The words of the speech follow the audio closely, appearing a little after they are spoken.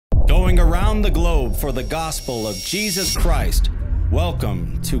going around the globe for the gospel of Jesus Christ.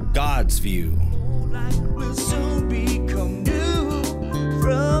 Welcome to God's View. Life will soon become new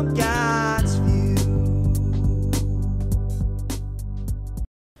from God's view.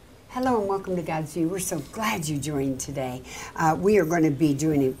 Hello and welcome to God's View. We're so glad you joined today. We are going to be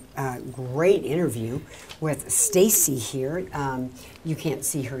doing a great interview with Stacie here. You can't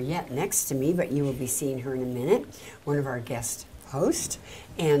see her yet next to me, but you will be seeing her in a minute, one of our guest hosts.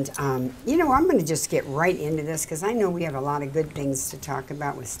 And, you know, I'm going to just get right into this because I know we have a lot of good things to talk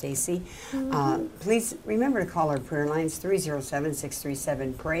about with Stacie. Please remember to call our prayer lines,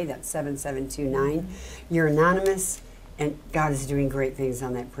 307-637-PRAY, that's 7729. You're anonymous, and God is doing great things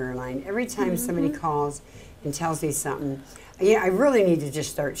on that prayer line. Every time somebody calls and tells me something, I really need to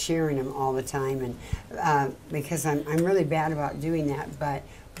just start sharing them all the time, and because I'm really bad about doing that, but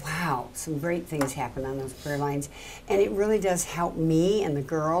wow, some great things happen on those prayer lines. And it really does help me and the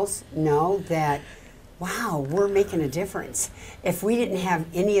girls know that, wow, we're making a difference. If we didn't have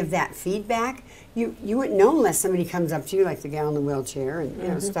any of that feedback, you wouldn't know unless somebody comes up to you, like the gal in the wheelchair, and you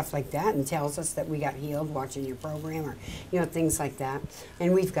know, stuff like that, and tells us that we got healed watching your program, or things like that.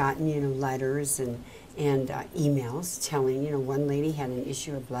 And we've gotten letters and emails telling, one lady had an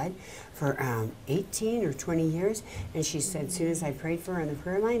issue of blood for 18 or 20 years, and she said as soon as I prayed for her on the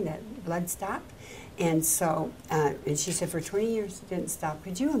prayer line, that blood stopped. And so, and she said for 20 years it didn't stop.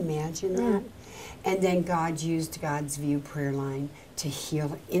 Could you imagine that? And then God used God's View prayer line to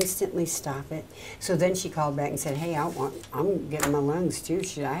heal, instantly stop it. So then she called back and said, hey, I'm getting my lungs too.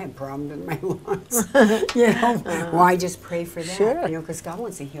 I have problems with my lungs. Why just pray for that? Sure. Because God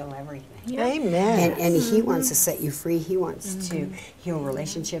wants to heal everything. Yeah. Amen. And He wants to set you free. He wants to heal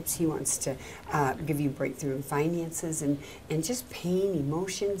relationships. He wants to give you breakthrough in finances and just pain,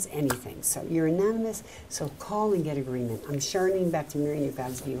 emotions, anything. So you're anonymous, so call and get agreement. I'm Charlene, back to Marion, your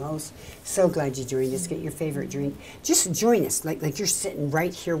God's View host. So glad you joined us. Get your favorite drink. Just join us like you're sitting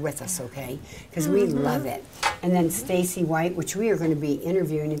right here with us, okay? Because we love it. And then Stacie White, which we are going to be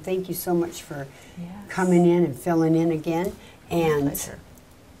interviewing, and thank you so much for coming in and filling in again. And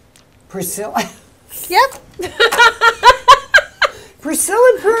Priscilla. Yep.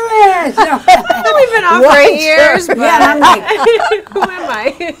 Priscilla Pruitt. We've been off for years, but I'm like, who am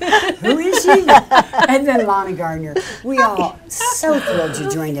I? who is she? And then Lana Gardner. We all so thrilled you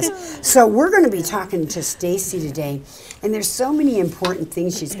joined us. So we're going to be talking to Stacie today, and there's so many important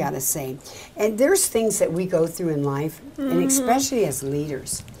things she's got to say. And there's things that we go through in life, and especially as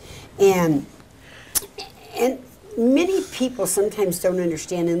leaders. And many people sometimes don't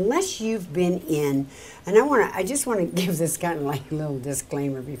understand unless you've been in, and I just want to give this kind of like a little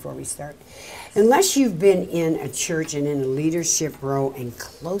disclaimer before we start. Unless you've been in a church and in a leadership role and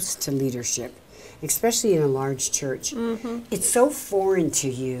close to leadership, especially in a large church, it's so foreign to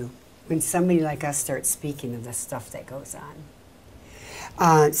you when somebody like us starts speaking of the stuff that goes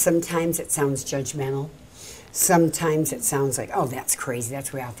on. Sometimes it sounds judgmental. Sometimes it sounds like, oh, that's crazy.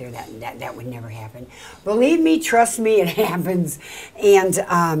 That's way out there. That would never happen. Believe me, trust me, it happens.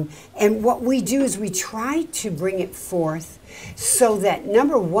 And what we do is we try to bring it forth so that,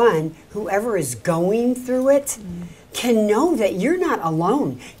 number one, whoever is going through it can know that you're not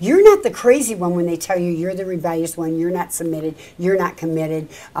alone. You're not the crazy one when they tell you you're the rebellious one, you're not submitted, you're not committed,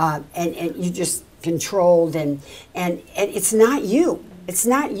 and you just controlled, and it's not you. It's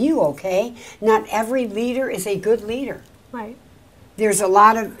not you, okay? Not every leader is a good leader. Right. There's a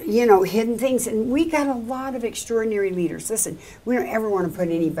lot of, hidden things, and we got a lot of extraordinary leaders. Listen, we don't ever want to put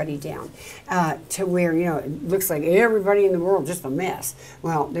anybody down to where, it looks like everybody in the world just a mess.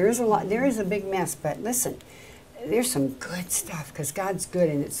 Well, there is a big mess, but listen, there's some good stuff because God's good,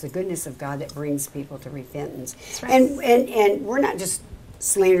 and it's the goodness of God that brings people to repentance. That's right. And we're not just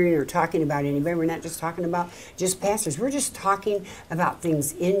slandering or talking about anybody. We're not just talking about just pastors. We're just talking about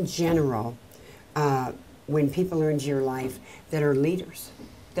things in general when people are into your life that are leaders,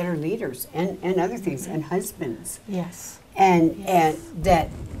 and other things, and husbands. Yes. And that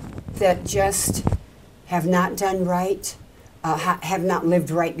just have not done right, have not lived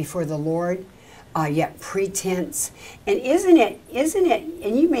right before the Lord, yet pretense. And isn't it,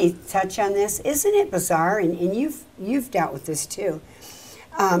 and you may touch on this, isn't it bizarre, and you've dealt with this too,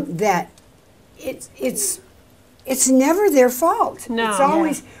 that it's never their fault. No. It's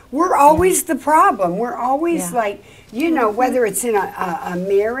always we're always the problem. We're always like, whether it's in a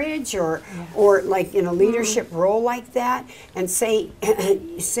marriage or like in a leadership role like that, and say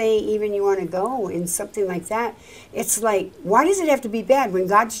even you want to go in something like that. It's like, why does it have to be bad when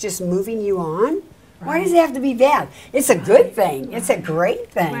God's just moving you on? Why does it have to be bad? It's a good thing. It's a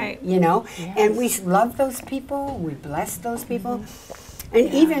great thing, Yes. And we love those people. We bless those people.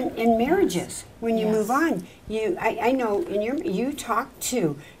 And even in marriages, when you move on, I know you talk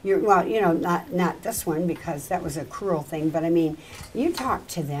to your, well, not this one because that was a cruel thing, but I mean, you talk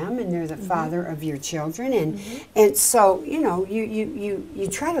to them and they're the father of your children, and so, you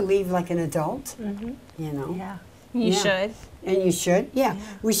try to leave like an adult, Yeah. You should. And you should,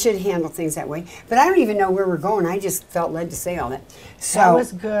 we should handle things that way. But I don't even know where we're going. I just felt led to say all that. So that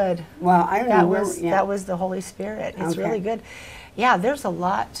was good. Well, I don't know where. That was the Holy Spirit. It's really good. Yeah, there's a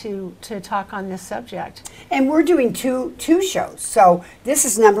lot to talk on this subject. And we're doing two shows. So this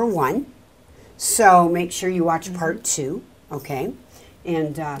is number 1. So make sure you watch part 2. Okay.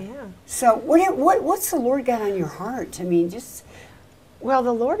 And so what's the Lord got on your heart? I mean, just. Well,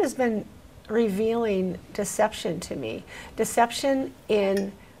 the Lord has been revealing deception to me, deception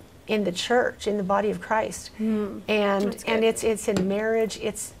in the church, in the body of Christ, and it's in marriage.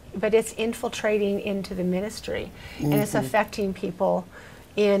 But it's infiltrating into the ministry, and it's affecting people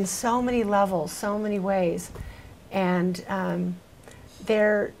in so many levels, so many ways, and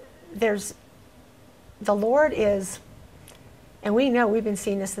there's the Lord is, and we know we've been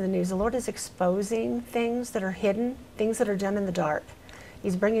seeing this in the news. The Lord is exposing things that are hidden, things that are done in the dark.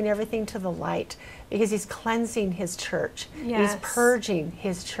 He's bringing everything to the light because he's cleansing his church. Yes. He's purging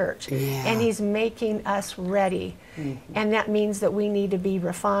his church. And he's making us ready. And that means that we need to be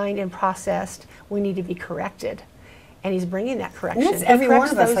refined and processed. We need to be corrected. And he's bringing that correction. And that's every one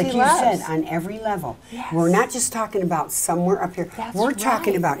of us, like you loves. said, on every level. Yes. We're not just talking about somewhere up here. That's We're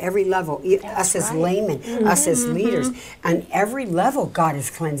talking right. about every level, us as laymen, us as leaders. On every level, God is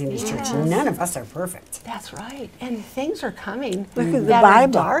cleansing his church. None of us are perfect. That's right. And things are coming Look at the that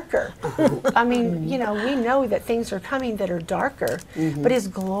Bible. are darker. I mean, we know that things are coming that are darker, but his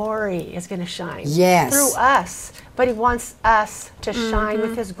glory is going to shine through us. But he wants us to shine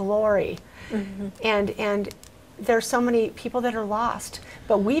with his glory. And there's so many people that are lost,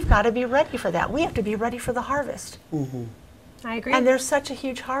 but we've got to be ready for that. We have to be ready for the harvest. I agree. And there's such a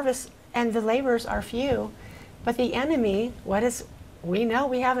huge harvest, and the laborers are few. But the enemy, we know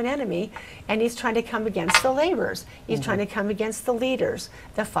we have an enemy, and he's trying to come against the laborers. He's trying to come against the leaders,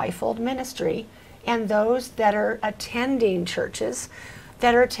 the fivefold ministry, and those that are attending churches,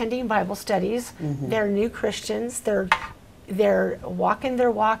 that are attending Bible studies. They're new Christians. They're walking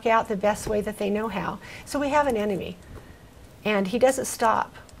their walk out the best way that they know how. So we have an enemy, and he doesn't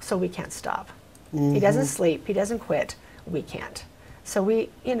stop, so we can't stop. He doesn't sleep. He doesn't quit. We can't. So we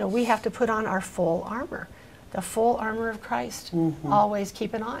have to put on our full armor, the full armor of Christ. Always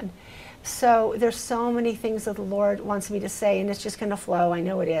keep it on. So there's so many things that the Lord wants me to say, and it's just going to flow. I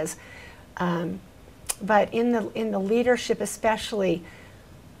know it is. But in the leadership, especially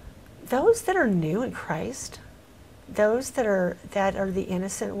those that are new in Christ. Those that are the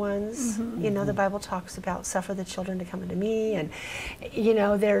innocent ones, the Bible talks about suffer the children to come unto me, and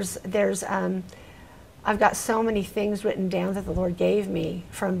there's I've got so many things written down that the Lord gave me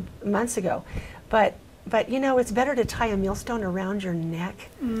from months ago, but it's better to tie a millstone around your neck,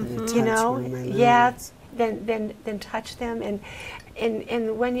 than touch them,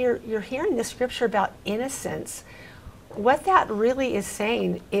 and when you're hearing the scripture about innocence, what that really is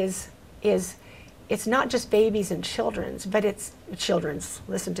saying is it's not just babies and children's,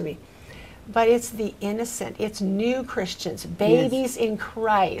 listen to me. But it's the innocent, it's new Christians, babies in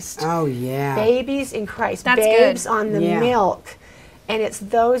Christ. Oh, yeah. Babies in Christ, That's babes good. on the milk. And it's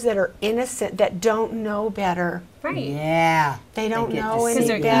those that are innocent, that don't know better. Right. Yeah. They don't know Because any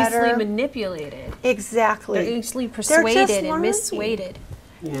they're better. easily manipulated. Exactly. They're easily just persuaded and learning. missuaded.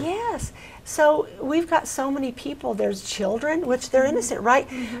 Yeah. Yes. So we've got so many people. There's children, which they're innocent, right?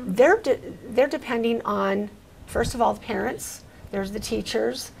 They're depending on, first of all, the parents. There's the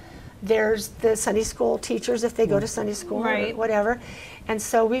teachers. There's the Sunday school teachers if they go to Sunday school or whatever. And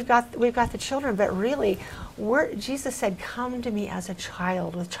so we've got the children. But really, Jesus said, "Come to me as a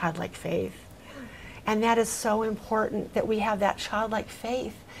child with childlike faith." And that is so important, that we have that childlike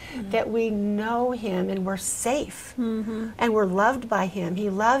faith, that we know him and we're safe, and we're loved by him. He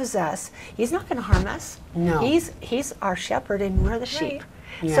loves us. He's not going to harm us. No. He's our shepherd and we're the sheep.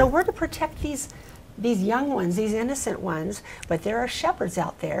 Yeah. So we're to protect these young ones, these innocent ones, but there are shepherds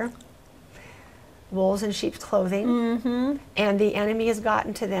out there, wolves in sheep's clothing, and the enemy has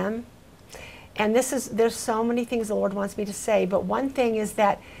gotten to them. And there's so many things the Lord wants me to say, but one thing is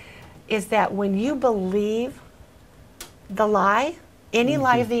that when you believe the lie, any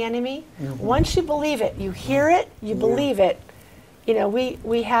lie of the enemy, once you believe it, you hear it, you believe it.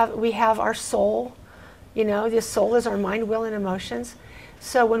 We have our soul. The soul is our mind, will, and emotions.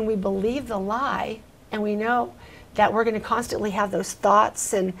 So when we believe the lie, and we know that we're going to constantly have those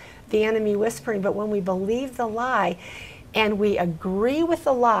thoughts and the enemy whispering, but when we believe the lie, and we agree with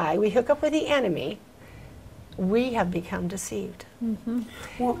the lie, we hook up with the enemy, we have become deceived.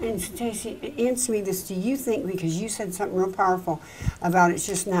 Well, and Stacie, answer me this. Do you think, because you said something real powerful about it's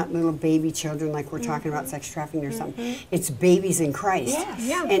just not little baby children like we're talking about sex trafficking or something. It's babies in Christ. Yes.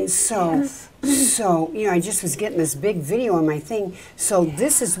 Yeah. And so, so, you know, I just was getting this big video on my thing. So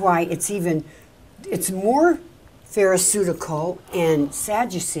this is why it's more Pharisaical and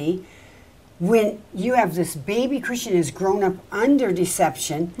Sadducee when you have this baby Christian who's grown up under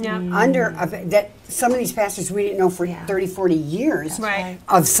deception, under that some of these pastors we didn't know for 30, 40 years Right.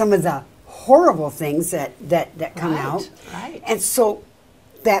 of some of the horrible things that come out. Right. And so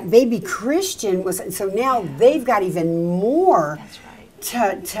that baby Christian so now they've got even more That's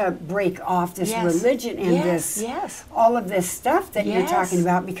right. to break off this religion and this all of this stuff that you're talking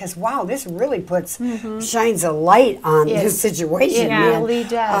about, because wow, this really shines a light on this situation. It man. really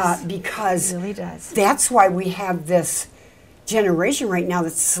does. Because It really does. that's why we have this generation right now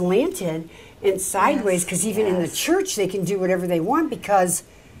that's slanted and sideways, because even in the church they can do whatever they want because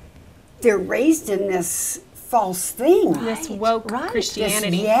they're raised in this false thing. This woke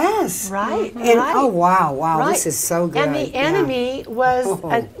Christianity. Right. And oh wow, this is so good. And the enemy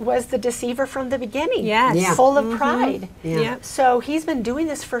was the deceiver from the beginning. Yes. Yeah. Full of pride. Yep. So he's been doing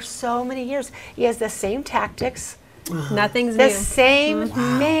this for so many years. He has the same tactics, Nothing's the new. same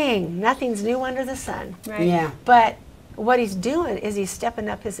thing. Nothing's new under the sun. Right. Yeah. But what he's doing is he's stepping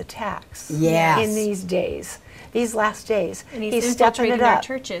up his attacks Yes. in these days, these last days. And he's stepping it infiltrating our up.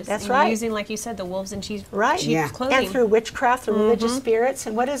 churches. That's and right. Using, like you said, the wolves in sheep's Yeah. clothing. And through witchcraft, the religious spirits,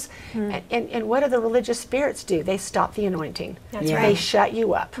 and what is and what do the religious spirits do? They stop the anointing. That's Yeah. right. They shut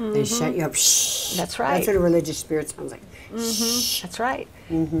you up. They shut you up. Shh. That's right. That's what a religious spirit sounds like. Shh. That's right.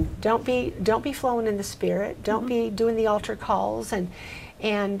 Don't be flowing in the spirit. Don't be doing the altar calls and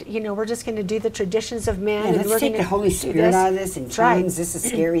you know, we're just going to do the traditions of men. Yeah, and let's we're take gonna the Holy do Spirit this. out of this and That's right. tongues. This is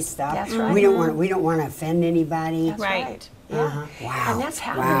scary stuff. That's right. We don't want to offend anybody. That's Right. right. Yeah. Wow. And that's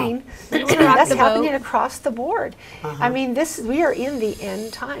happening. rock That's the happening boat. across the board. I mean, we are in the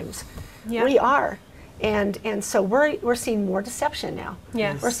end times. Yeah. We are. And so we're seeing more deception now.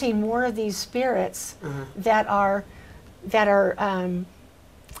 Yes. We're seeing more of these spirits that are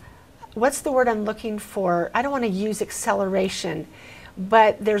what's the word I'm looking for? I don't want to use acceleration,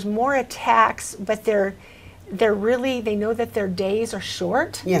 but there's more attacks, but they're really, they know that their days are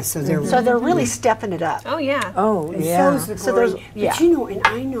short. Yeah, so they're really stepping it up. Oh, yeah. Oh, Yeah. so's the So glory. there's- yeah. But you know, and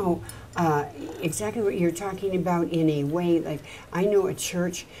I know exactly what you're talking about in a way. Like, I know a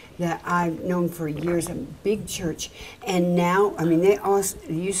church that I've known for years, a big church, and now, I mean, they all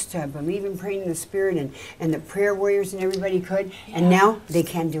used to believe in praying in the Spirit, and the prayer warriors and everybody could, and now they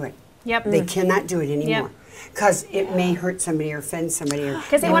can't do it. Yep. They cannot do it anymore. Yep. Because it may hurt somebody or offend somebody.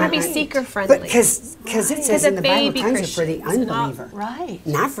 Because they want to be seeker friendly. But because it says a in the Bible, baby tongues are for the Christian is not- unbeliever. Right.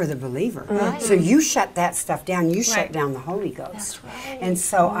 Not for the believer. Right. So you shut that stuff down. You shut Right. down the Holy Ghost. That's right. And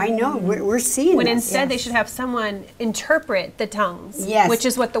so I know we're seeing when this. instead they should have someone interpret the tongues, Yes. which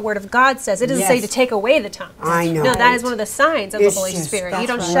is what the Word of God says. It doesn't say Yes. to take away the tongues. I know. No, that is one of the signs of It's the Holy just- Spirit. You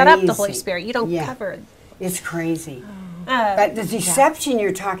that's don't shut up the crazy. Holy Spirit. You don't Yeah. cover. It's crazy. But the deception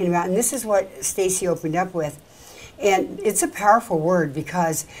you're talking about, and this is what Stacie opened up with, and it's a powerful word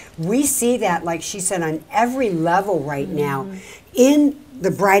because we see that, like she said, on every level right now in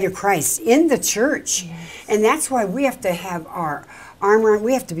the bride of Christ, in the church. And that's why we have to have our armor on.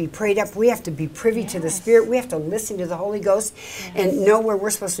 We have to be prayed up. We have to be privy to the Spirit. We have to listen to the Holy Ghost and know where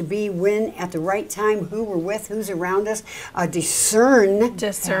we're supposed to be, when, at the right time, who we're with, who's around us. Discern.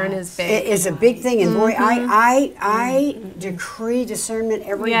 Discern is big. It is a big thing, and boy, I decree discernment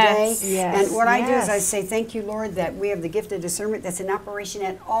every day. Yes. Yes. And what I do is Yes. I say, thank you, Lord, that we have the gift of discernment that's in operation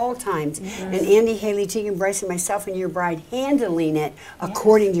at all times. And Andy, Haley, Tegan, Bryce, and myself and your bride handling it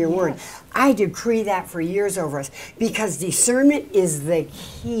according to your word. I decree that for years over us, because discernment is the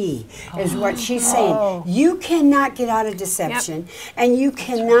key, is what she's saying. You cannot get out of deception, and you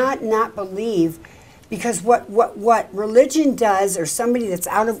cannot not believe. Because what religion does, or somebody that's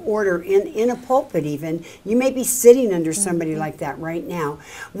out of order in a pulpit even, you may be sitting under somebody like that right now,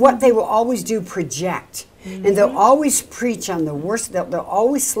 what they will always do, project. And they'll always preach on the worst, they'll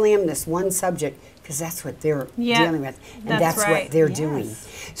always slam this one subject, because that's what they're dealing with. And that's that's right. what they're doing.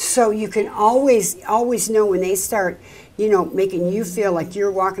 So you can always know when they start, making you feel like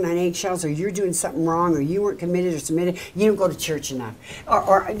you're walking on eggshells, or you're doing something wrong, or you weren't committed or submitted, you don't go to church enough.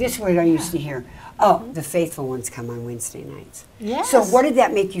 Or this is what I used to hear. Oh, the faithful ones come on Wednesday nights. Yes. So what did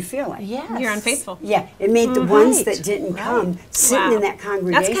that make you feel like? Yes. You're unfaithful. Yeah, it made the ones Right, that didn't right. come sitting Wow. in that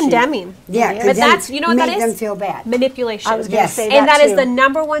congregation. That's condemning. Yeah, But condemning, that's- you know what that made is? them feel bad. Manipulation. I was going to Yes. say And that that is too. the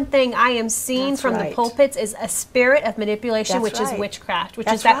number one thing I am seeing That's from right. the pulpits is a spirit of manipulation, That's which is right. witchcraft, which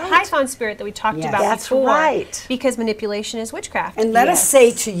That's is that right. python spirit that we talked Yes. about That's before. right. Because manipulation is witchcraft. And let us Yes.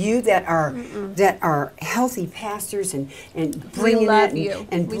 say to you that are healthy pastors and bringing love it you.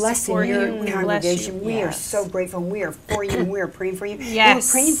 and We blessing support your you. We bless congregation. you. We are Yes. so grateful. And we are for you. And we are praying for you. And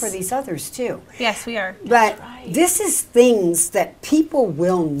Yes. we're praying for these others too. Yes, we are. But right. this is things that people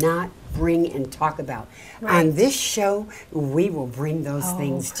will not bring and talk about. On Right. this show, we will bring those Oh,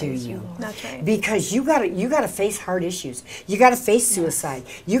 things to praise you. the Lord. That's right. Because you gotta face hard issues. You gotta face suicide.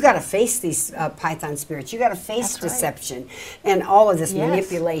 You gotta face these python spirits. You gotta face That's right. deception and all of this Yes.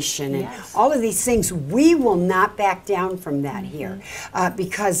 manipulation and Yes. all of these things. We will not back down from that here,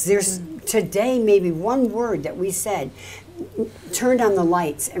 because there's today maybe one word that we said turned on the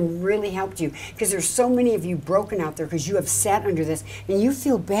lights and really helped you, because there's so many of you broken out there because you have sat under this and you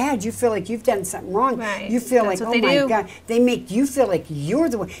feel bad. You feel like you've done something wrong. Right. You feel That's like, what oh they my do. God, they make you feel like you're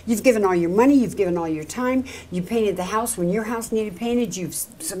the one. You've given all your money, you've given all your time, you painted the house when your house needed painted, you've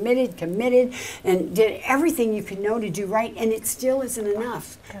submitted, committed, and did everything you could know to do right, and it still isn't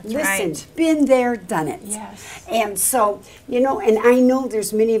enough. Listen, right. been there, done it. Yes. And so, and I know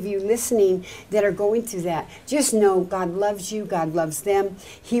there's many of you listening that are going through that. Just know God loves you, God loves them.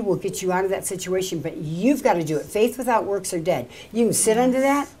 He will get you out of that situation, but you've got to do it. Faith without works are dead. You can sit under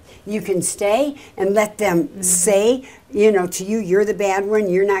that. You can stay and let them say, to you, you're the bad one,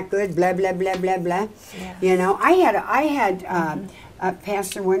 you're not good, blah, blah, blah, blah, blah. Yes. I had a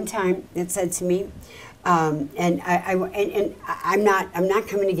pastor one time that said to me, and I'm not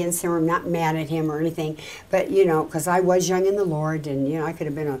coming against him, or I'm not mad at him or anything, but because I was young in the Lord, and I could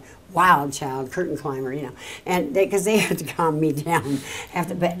have been a wild child, curtain climber, and because they had to calm me down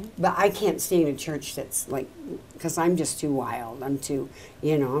after, but I can't stay in a church that's like, because I'm just too wild. I'm too,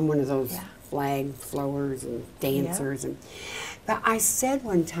 I'm one of those flag flowers and dancers, but I said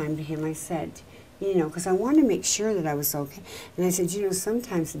one time to him, I said, because I wanted to make sure that I was okay, and I said,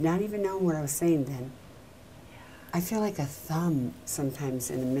 sometimes not even knowing what I was saying then, I feel like a thumb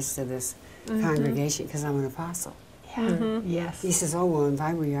sometimes in the midst of this congregation because I'm an apostle. Yeah. Yes. He says, oh, well, if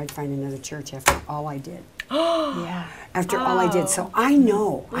I were you, I'd find another church after all I did. Yeah. After all I did. So I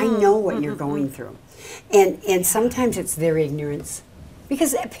know what you're going through. And sometimes it's their ignorance.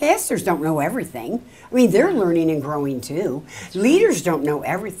 Because pastors don't know everything. I mean, they're learning and growing too. Leaders don't know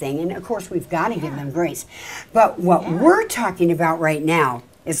everything. And of course, we've got to give them grace. But what we're talking about right now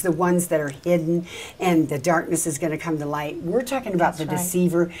is the ones that are hidden, and the darkness is going to come to light. We're talking about the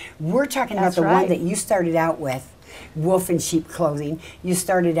deceiver. We're talking about the one that you started out with, wolf in sheep clothing. You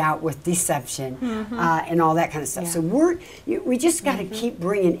started out with deception and all that kind of stuff. So we just got to keep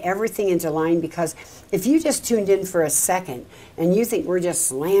bringing everything into line, because if you just tuned in for a second and you think we're just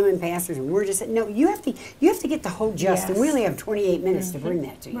slamming pastors and we're just you have to get the whole gist, and we only have 28 minutes to bring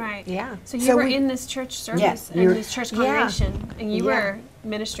that to you. Right. Yeah. So you So were we- in this church service, Yeah, in you're- this church congregation, and you were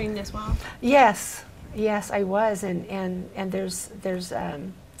ministering as well. Yes, I was, and there's there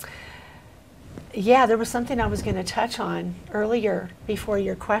was something I was going to touch on earlier before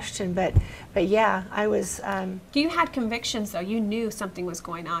your question, but yeah, I was. You had convictions, though. You knew something was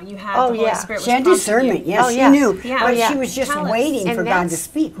going on. You had Oh, the Holy yeah. Spirit was She had prompting discernment, you. yes, Oh, she yeah. knew. Yeah. But Oh, yeah. she was just Tell us. waiting And for God to that's-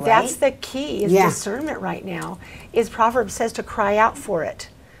 speak, right? That's the key, is Yeah. discernment right now. Is Proverbs says to cry out for it.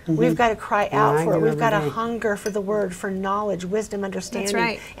 We've got to cry out I for it. do We've got every a day. hunger for the word, for knowledge, wisdom, understanding,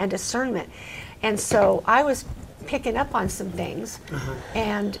 right. and discernment. And so I was picking up on some things,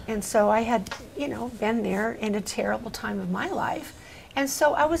 and so I had been there in a terrible time of my life, and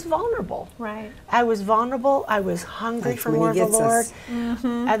so I was vulnerable. Right. I was vulnerable. I was hungry That's for when more of he the gets Lord. us.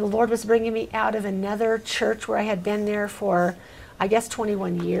 And the Lord was bringing me out of another church where I had been there for, I guess,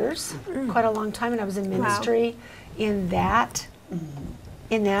 21 years, quite a long time, and I was in ministry in that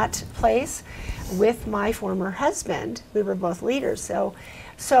place with my former husband. We were both leaders. So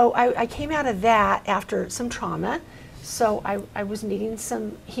I came out of that after some trauma. So I was needing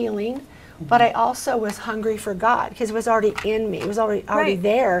some healing, but I also was hungry for God, because it was already in me. It was already Right.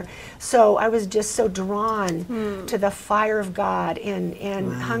 there. So I was just so drawn to the fire of God,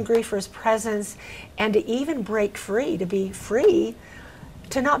 and hungry for His presence, and to even break free, to be free,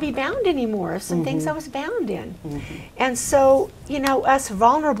 to not be bound anymore. Some things I was bound in. And so, us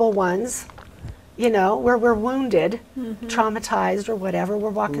vulnerable ones, where we're wounded, traumatized, or whatever, we're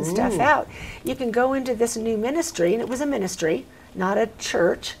walking stuff out. You can go into this new ministry, and it was a ministry, not a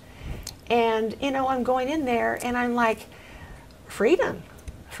church. And, I'm going in there, and I'm like, freedom.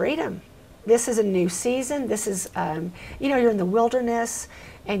 this is a new season. This is, you know, you're in the wilderness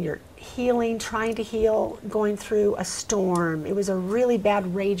and you're healing, trying to heal, going through a storm. It was a really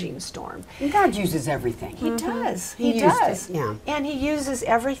bad raging storm. And God uses everything. He does. He He used does. it, yeah. And He uses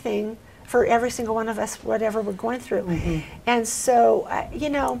everything for every single one of us, whatever we're going through. And so, you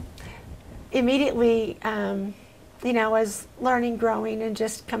know, immediately, you know, I was learning, growing, and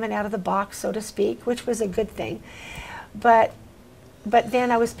just coming out of the box, so to speak, which was a good thing. But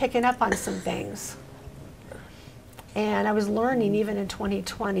then I was picking up on some things. And I was learning, even in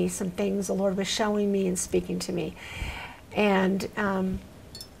 2020, some things the Lord was showing me and speaking to me. And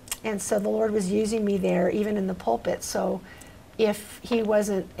so the Lord was using me there, even in the pulpit. So if He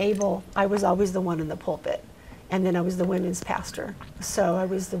wasn't able, I was always the one in the pulpit. And then I was the women's pastor. So I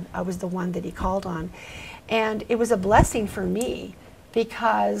was the one that He called on. And it was a blessing for me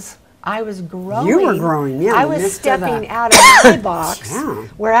because I was growing. You were growing, yeah. I in the was midst of stepping that. out of my box Yeah.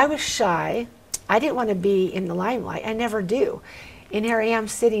 where I was shy. I didn't want to be in the limelight. I never do. And here I am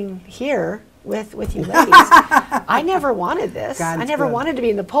sitting here with you ladies. I never wanted this. God's I never good. wanted to be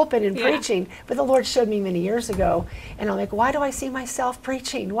in the pulpit and Yeah. preaching. But the Lord showed me many years ago. And I'm like, why do I see myself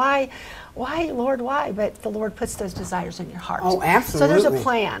preaching? Why, Lord, why? But the Lord puts those desires in your heart. Oh, So there's a absolutely.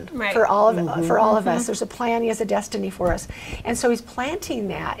 plan Right. for all of us. There's a plan. He has a destiny for us. And so He's planting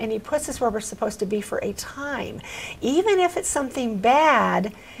that, and He puts us where we're supposed to be for a time. Even if it's something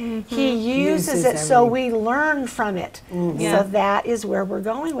bad, He uses it so we learn from it. Yeah. So that is where we're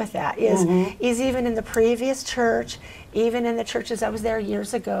going with that. Is even in the previous church, even in the churches I was there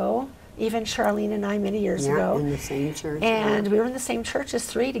years ago, even Charlene and I many years Yeah, ago. in the same church. And we were in the same church as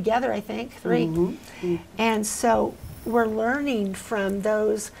three together, I think, three. And so we're learning from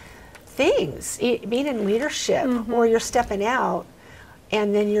those things, being in leadership, or you're stepping out,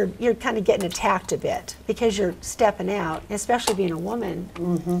 and then you're kind of getting attacked a bit because you're stepping out, especially being a woman,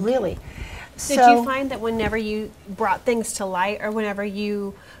 really. Did you find that whenever you brought things to light, or whenever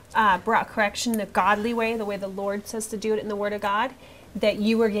you brought correction the godly way, the way the Lord says to do it in the Word of God, that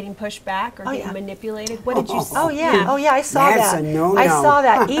you were getting pushed back or getting manipulated? What did you see? Oh yeah, I saw That's that. a no-no. I saw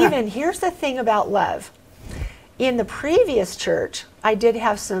that. Even here's the thing about love. In the previous church, I did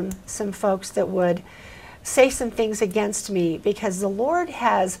have some folks that would say some things against me because the Lord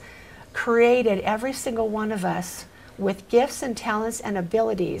has created every single one of us with gifts and talents and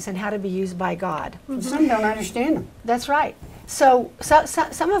abilities and how to be used by God. Some don't understand them. That's right. So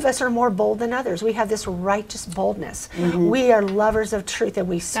some of us are more bold than others. We have this righteous boldness. We are lovers of truth, and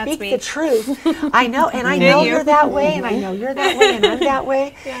we speak me. the truth. I know, and I know you're that way, and I know you're that way, and I'm that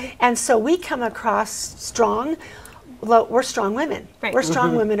way. Yeah. And so we come across strong. We're strong women. Right. We're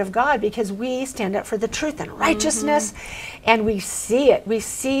strong women of God because we stand up for the truth and righteousness, and we see it. We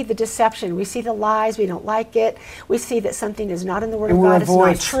see the deception. We see the lies. We don't like it. We see that something is not in the Word And of we're a God. It's not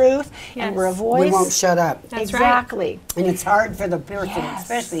voice. truth, Yes. and we're a voice. We won't shut up. That's right. Exactly. And it's hard for the person, Yes.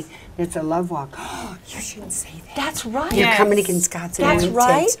 especially if it's a love walk. Oh, you shouldn't say that. That's right. You're Yes. coming against God's That's anointed.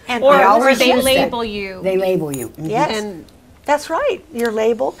 right. And Or, They or always they use that. label you. They label you. Yes. And That's right. You're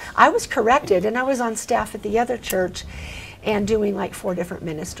labeled. I was corrected, and I was on staff at the other church and doing like 4 different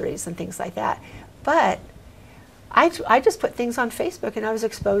ministries and things like that. But I just put things on Facebook, and I was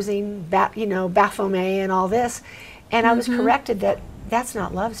exposing, Baphomet and all this, and I was corrected that that's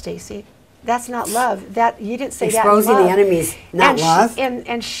not love, Stacie. That's not love. That you didn't say Exposing that in the love. enemies, not and love.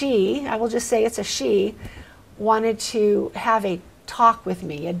 And she, I will just say it's a she, wanted to have a talk with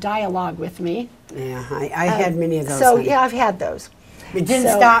me, a dialogue with me. Yeah, I had many of those. So honey. yeah, I've had those. It didn't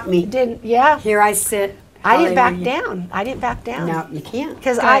So, stop me. Yeah. Here I sit. I didn't back Hallelujah. down. I didn't back down. No, you can't.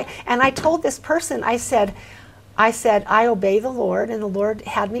 Because I told this person, I said, I obey the Lord, and the Lord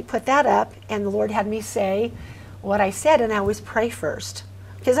had me put that up, and the Lord had me say what I said, and I always pray first.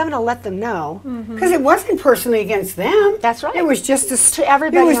 Because I'm going to let them know. Because it wasn't personally against them. That's right. It was just To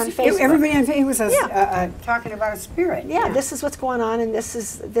everybody it was, on Facebook. Everybody on Facebook. It was Yeah. talking about a spirit. Yeah, this is what's going on, and this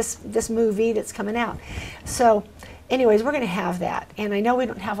is this movie that's coming out. So, anyways, we're going to have that, and I know we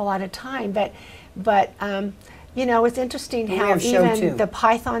don't have a lot of time, but it's interesting We how have show even too. the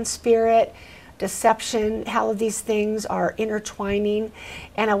Python spirit, deception, how these things are intertwining,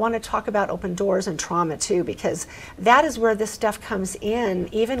 and I want to talk about open doors and trauma too, because that is where this stuff comes in,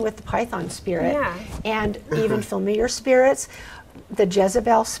 even with the Python spirit, Yeah. and even familiar spirits. The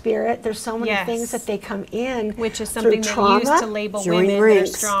Jezebel spirit, there's so many Yes. things that they come in, which is through something they trauma. use to label Join women that are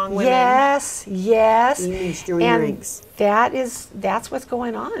ranks. strong women. Yes, yes. Demons join and ranks. that's what's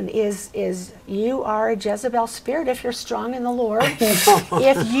going on. Is you are a Jezebel spirit if you're strong in the Lord. If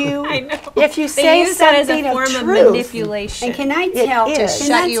you say use that as a something of form of truth, manipulation. And can I tell, is. can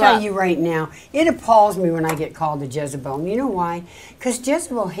Shut I you tell up. you right now, it appalls me when I get called a Jezebel. And you know why? Because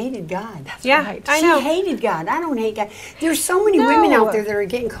Jezebel hated God. Yeah, right. I She know. hated God. I don't hate God. There's so many women out there that are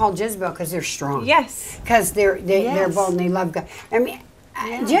getting called Jezebel because they're strong. Yes. Because they're Yes. bold and they love God. I mean,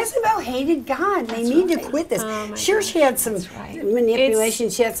 Jezebel hated God. They need to quit this. Oh, Sure, she had some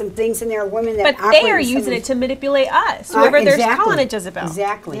manipulation. She had some things in there. Women that But they operate are in some using of it to manipulate us, whoever they're calling a Jezebel.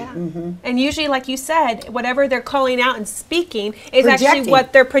 Exactly. Yeah. And usually, like you said, whatever they're calling out and speaking is actually Projecting.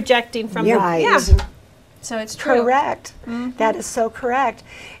 what they're projecting from Yeah. the Right. Yeah. Mhm. So it's true. Correct. That is so correct,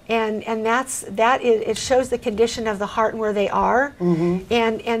 and it shows the condition of the heart and where they are,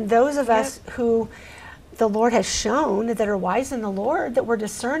 and those of us who the Lord has shown that are wise in the Lord, that we're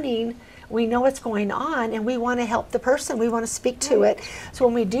discerning. We know what's going on, and we want to help the person. We want to speak to it. So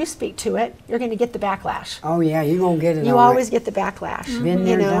when we do speak to it, you're going to get the backlash. Oh, yeah, you're going to get it. You all always right. get the backlash. Been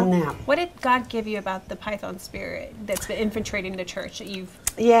there, you know? done that. What did God give you about the Python spirit that's been infiltrating the church that you've?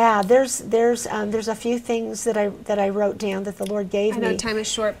 Yeah, there's a few things that I wrote down that the Lord gave I know me. time is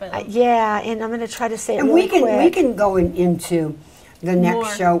short, but Yeah, and I'm going to try to say it And really we can quick. go into the next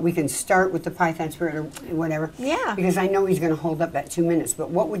More. show. We can start with the Python spirit or whatever. Yeah. Because I know he's going to hold up that 2 minutes.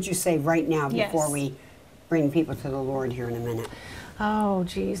 But what would you say right now before Yes. we bring people to the Lord here in a minute? Oh,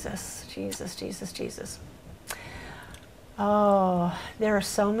 Jesus, Jesus, Jesus, Jesus. Oh, there are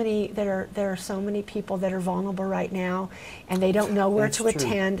so many there are so many people that are vulnerable right now, and they don't know where That's to true.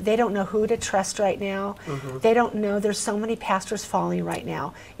 attend. They don't know who to trust right now. They don't know. There's so many pastors falling right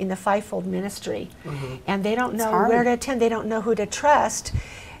now in the fivefold ministry, and they don't know hard. where to attend. They don't know who to trust,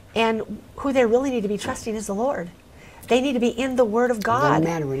 and who they really need to be trusting is the Lord. They need to be in the Word of God. Doesn't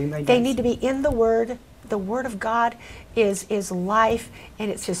matter what anybody They does. need to be in the Word. The Word of God is life,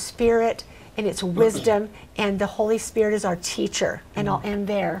 and it's His Spirit, and it's wisdom, and the Holy Spirit is our teacher. And I'll end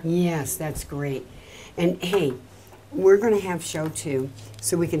there. Yes, that's great. And hey, we're going to have show 2,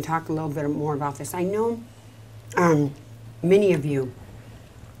 so we can talk a little bit more about this. I know many of you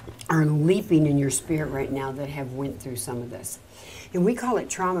are leaping in your spirit right now that have went through some of this. And we call it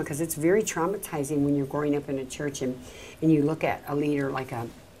trauma because it's very traumatizing when you're growing up in a church and you look at a leader like a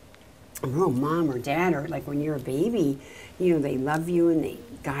real mom or dad, or like when you're a baby, you know, they love you and they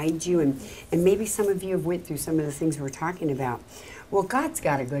guide you, and maybe some of you have went through some of the things we're talking about. Well, God's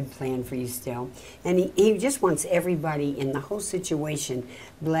got a good plan for you still, and he just wants everybody in the whole situation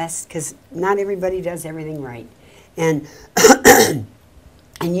blessed, because not everybody does everything right. And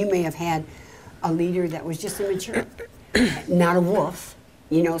and you may have had a leader that was just immature, not a wolf,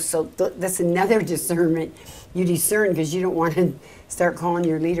 you know, so that's another discernment. You discern because you don't want to start calling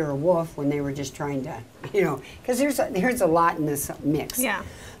your leader a wolf when they were just trying to, you know, because there's a lot in this mix. yeah.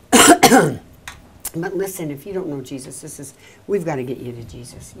 But listen, if you don't know Jesus, we've got to get you to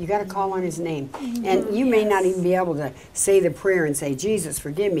Jesus. You got to call on His name, and you may not even be able to say the prayer and say, "Jesus,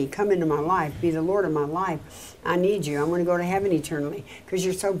 forgive me, come into my life, be the Lord of my life. I need you. I want to go to heaven eternally," because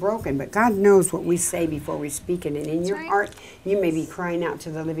you're so broken. But God knows what we say before we speak it, and in your heart, you may be crying out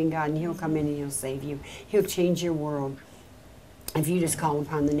to the living God, and He'll come in and He'll save you. He'll change your world if you just call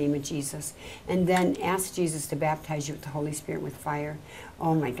upon the name of Jesus, and then ask Jesus to baptize you with the Holy Spirit with fire.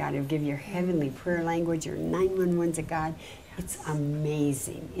 Oh my God, He'll give you your heavenly prayer language, your 911 to God. It's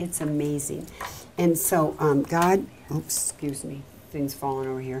amazing. It's amazing. And so, God, oops, excuse me, things falling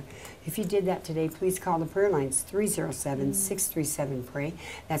over here. If you did that today, please call the prayer lines, 307-637-PRAY.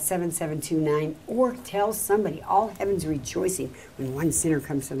 That's 7729. Or tell somebody. All heaven's rejoicing when one sinner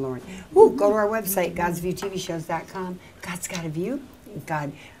comes to the Lord. Woo, go to our website, godsviewtvshows.com. God's got a view.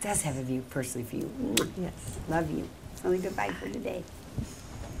 God does have a view personally for you. Yes. Love you. It's only goodbye for today.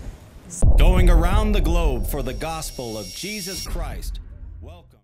 Going around the globe for the gospel of Jesus Christ. Welcome.